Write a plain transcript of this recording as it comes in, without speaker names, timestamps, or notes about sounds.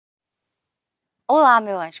Olá,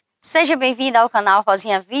 meu anjo. Seja bem-vindo ao canal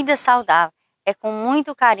Rosinha Vida Saudável. É com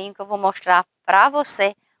muito carinho que eu vou mostrar para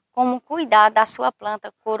você como cuidar da sua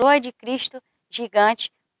planta Coroa-De-Cristo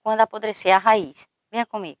Gigante quando apodrecer a raiz. Venha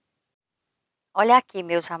comigo. Olha aqui,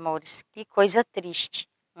 meus amores, que coisa triste.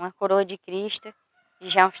 Uma coroa de Cristo de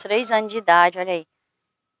já uns 3 anos de idade, olha aí.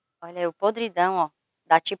 Olha aí o podridão, ó.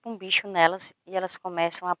 Dá tipo um bicho nelas e elas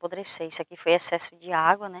começam a apodrecer. Isso aqui foi excesso de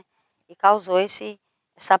água, né? E causou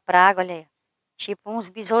essa praga, olha aí. Tipo uns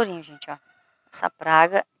besourinhos, gente, ó. Essa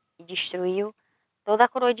praga e destruiu toda a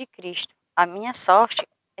coroa de Cristo. A minha sorte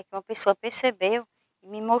é que uma pessoa percebeu e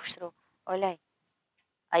me mostrou. Olha aí.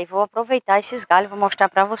 Aí vou aproveitar esses galhos, vou mostrar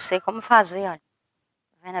pra você como fazer, olha.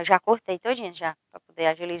 Tá vendo? Eu já cortei todinho já, pra poder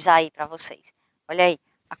agilizar aí pra vocês. Olha aí.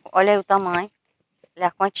 Olha aí o tamanho. Olha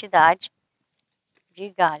a quantidade de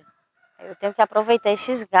galho. Eu tenho que aproveitar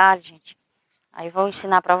esses galhos, gente. Aí vou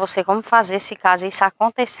ensinar pra você como fazer se caso isso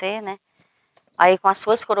acontecer, né? Aí com as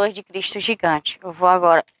suas coroas de Cristo gigante. Eu vou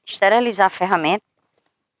agora esterilizar a ferramenta.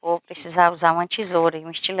 Vou precisar usar uma tesoura e um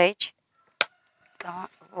estilete. Então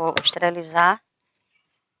vou esterilizar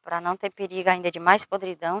para não ter perigo ainda de mais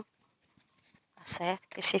podridão. Tá certo?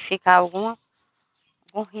 Porque se ficar algum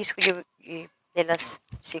risco de delas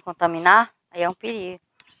se contaminar, aí é um perigo.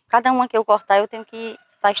 Cada uma que eu cortar eu tenho que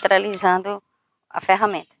estar esterilizando a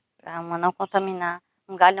ferramenta. Para uma não contaminar,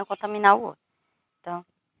 um galho não contaminar o outro. Então,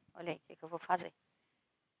 olha aí o que eu vou fazer.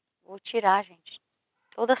 Vou tirar, gente,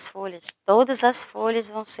 todas as folhas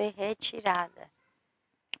vão ser retiradas.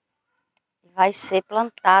 Vai ser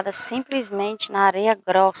plantada simplesmente na areia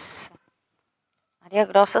grossa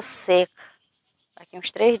seca. Daqui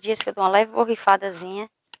uns 3 dias que eu dou uma leve borrifadazinha,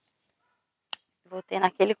 vou ter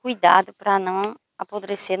naquele cuidado para não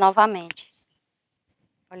apodrecer novamente.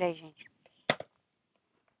 Olha aí, gente.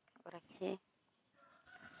 Agora aqui,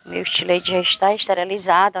 meu estilete já está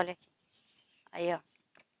esterilizado, olha aqui. Aí, ó,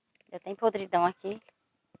 já tem podridão aqui.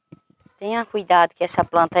 Tenha cuidado que essa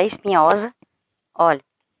planta é espinhosa. Olha,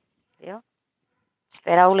 viu?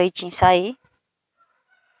 Esperar o leitinho sair.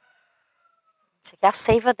 Isso aqui é a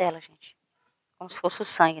seiva dela, gente. Como se fosse o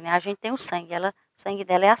sangue, né? A gente tem o sangue, o sangue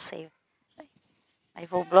dela é a seiva. Aí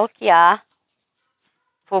vou bloquear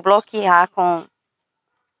com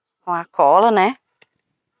a cola, né?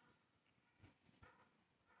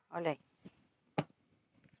 Olha aí.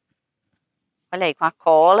 Olha aí, com a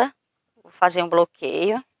cola. Vou fazer um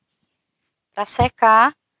bloqueio para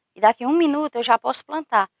secar. E daqui 1 minuto eu já posso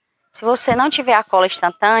plantar. Se você não tiver a cola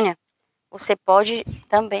instantânea, você pode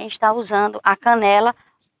também estar usando a canela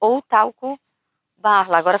ou talco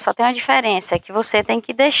barla. Agora só tem uma diferença, é que você tem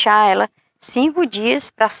que deixar ela 5 dias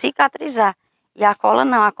para cicatrizar. E a cola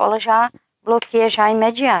não, a cola já bloqueia já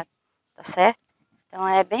imediato, tá certo? Então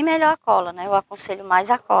é bem melhor a cola, né? Eu aconselho mais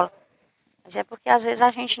a cola. Mas é porque às vezes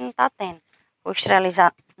a gente não tá tendo. Vou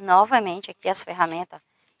esterilizar novamente aqui as ferramentas.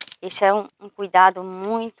 Esse é um cuidado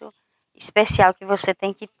muito especial que você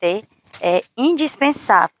tem que ter. É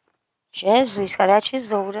indispensável. Jesus, cadê a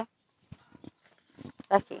tesoura?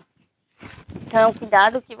 Tá aqui. Então,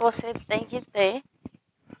 cuidado que você tem que ter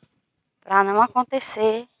para não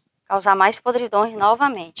acontecer, causar mais podridões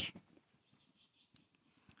novamente.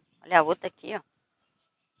 Olha a outra aqui, ó.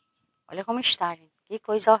 Olha como está, gente. Que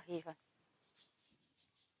coisa horrível.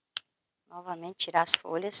 Novamente tirar as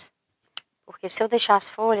folhas. Porque se eu deixar as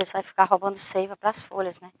folhas, vai ficar roubando seiva para as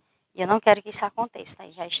folhas, né? E eu não quero que isso aconteça.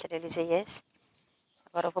 Tá? Já esterilizei esse.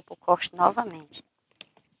 Agora eu vou pro corte novamente.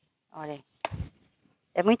 Olha aí.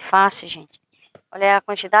 É muito fácil, gente. Olha a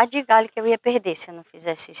quantidade de galho que eu ia perder se eu não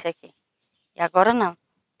fizesse isso aqui. E agora não.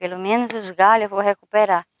 Pelo menos os galhos eu vou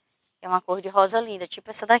recuperar. É uma cor de rosa linda, tipo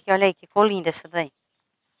essa daqui. Olha aí que cor linda essa daí.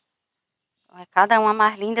 É cada uma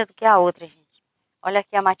mais linda do que a outra, gente. Olha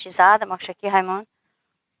aqui a matizada, mostra aqui, Raimundo.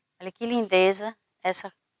 Olha que lindeza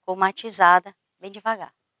essa cor matizada, bem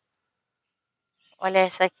devagar. Olha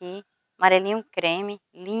essa aqui, amarelinho creme,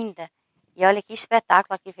 linda. E olha que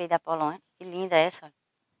espetáculo aqui veio da Polônia. Que linda essa.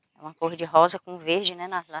 É uma cor de rosa com verde, né,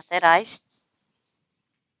 nas laterais.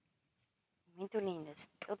 Muito lindas.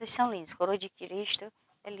 Todas são lindas. Coroa de Cristo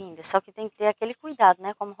é linda. Só que tem que ter aquele cuidado,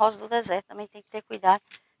 né? Como rosa do deserto também tem que ter cuidado.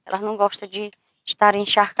 Elas não gostam de estar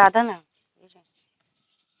encharcadas, não. E, gente,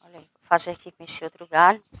 olha aí. Vou fazer aqui com esse outro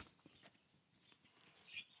galho.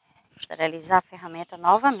 Esterilizar a ferramenta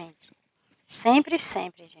novamente. Sempre,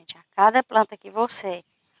 sempre, gente. A cada planta que você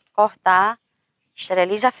cortar,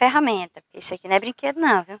 esteriliza a ferramenta. Porque isso aqui não é brinquedo,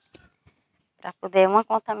 não, viu? Para poder uma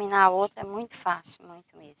contaminar a outra é muito fácil,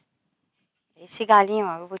 muito mesmo. Esse galinho,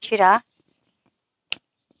 ó, eu vou tirar.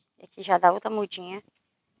 E aqui já dá outra mudinha.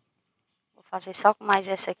 Vou fazer só com mais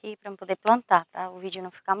essa aqui para poder plantar, para o vídeo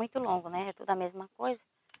não ficar muito longo, né? É tudo a mesma coisa.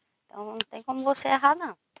 Então não tem como você errar,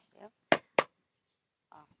 não. Entendeu?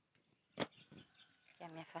 Ó, aqui é a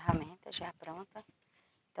minha ferramenta já pronta.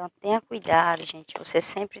 Então, tenha cuidado, gente. Você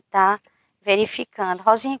sempre está verificando.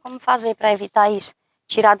 Rosinha, como fazer para evitar isso?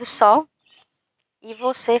 Tirar do sol e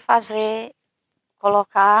você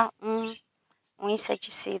colocar um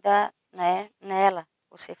inseticida, né, nela.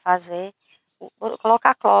 Você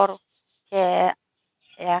colocar cloro, que é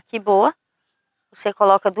a que boa. Você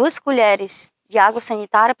coloca 2 colheres de água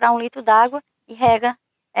sanitária para 1 litro d'água e rega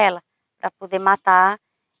ela, para poder matar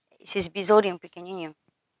esses besourinhos pequenininhos,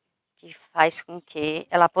 que faz com que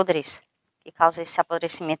ela apodreça, que causa esse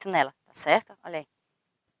apodrecimento nela, tá certo? Olha aí.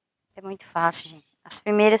 É muito fácil, gente. As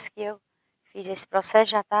primeiras que eu fiz esse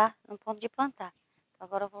processo já tá no ponto de plantar. Então,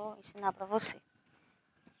 agora eu vou ensinar para você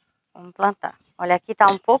como plantar. Olha, aqui tá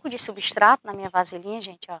um pouco de substrato na minha vasilhinha,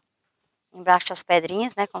 gente, ó. Embaixo das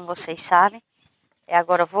pedrinhas, né, como vocês sabem. E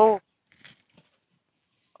agora eu vou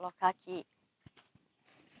colocar aqui,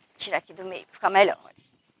 tirar aqui do meio, para ficar melhor. Olha.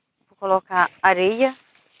 Vou colocar areia.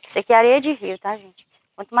 Isso aqui é areia de rio, tá, gente?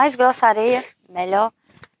 Quanto mais grossa a areia,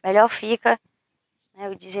 melhor fica, né,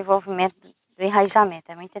 o desenvolvimento do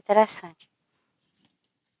enraizamento. É muito interessante.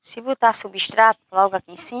 Se botar substrato logo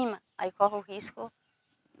aqui em cima, aí corre o risco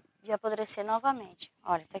de apodrecer novamente.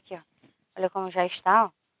 Olha, tá aqui, ó. Olha como já está,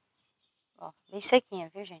 ó. Ó, bem sequinha,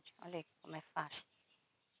 viu, gente? Olha aí como é fácil.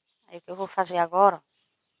 Aí o que eu vou fazer agora, ó.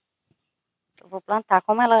 Eu vou plantar.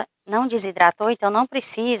 Como ela não desidratou, então não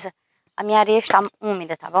precisa. A minha areia está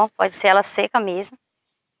úmida, tá bom? Pode ser ela seca mesmo.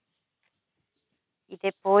 E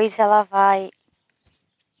depois ela vai...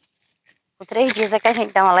 Por 3 dias é que a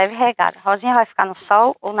gente dá uma leve regada. A rosinha vai ficar no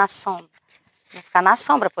sol ou na sombra? Vai ficar na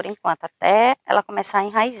sombra por enquanto, até ela começar a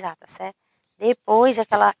enraizar, tá certo? Depois é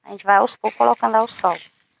que a gente vai aos poucos colocando ao sol.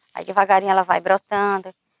 Aí devagarinho ela vai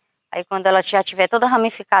brotando. Aí quando ela já tiver toda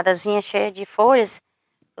ramificadazinha, cheia de folhas,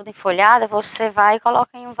 toda enfolhada, você vai e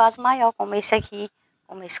coloca em um vaso maior, como esse aqui,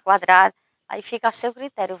 como esse quadrado. Aí fica a seu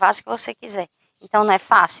critério, o vaso que você quiser. Então não é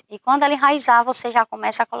fácil. E quando ela enraizar, você já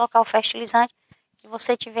começa a colocar o fertilizante que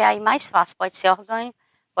você tiver aí mais fácil. Pode ser orgânico,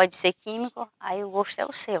 pode ser químico, aí o gosto é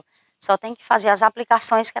o seu. Só tem que fazer as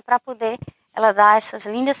aplicações que é para poder ela dar essas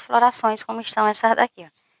lindas florações como estão essas daqui,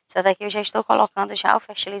 ó. Essa daqui eu já estou colocando já o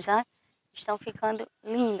fertilizante. Estão ficando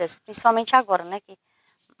lindas, principalmente agora, né? Que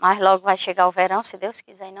mais logo vai chegar o verão, se Deus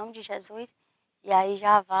quiser, em nome de Jesus. E aí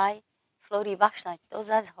já vai florir bastante, todas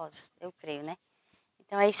as rosas, eu creio, né?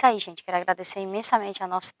 Então é isso aí, gente. Quero agradecer imensamente a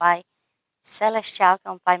nosso Pai Celestial, que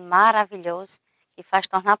é um Pai maravilhoso, que faz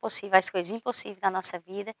tornar possível as coisas impossíveis da nossa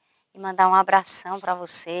vida. E mandar um abração para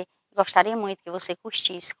você. Gostaria muito que você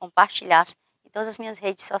curtisse, compartilhasse em todas as minhas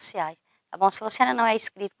redes sociais, tá bom? Se você ainda não é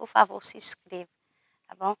inscrito, por favor, se inscreva,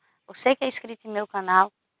 tá bom? Você que é inscrito em meu canal,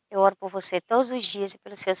 eu oro por você todos os dias e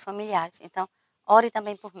pelos seus familiares. Então, ore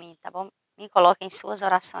também por mim, tá bom? Me coloque em suas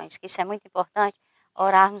orações, que isso é muito importante,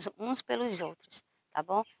 orarmos uns pelos outros, tá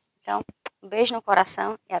bom? Então, um beijo no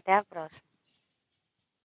coração e até a próxima.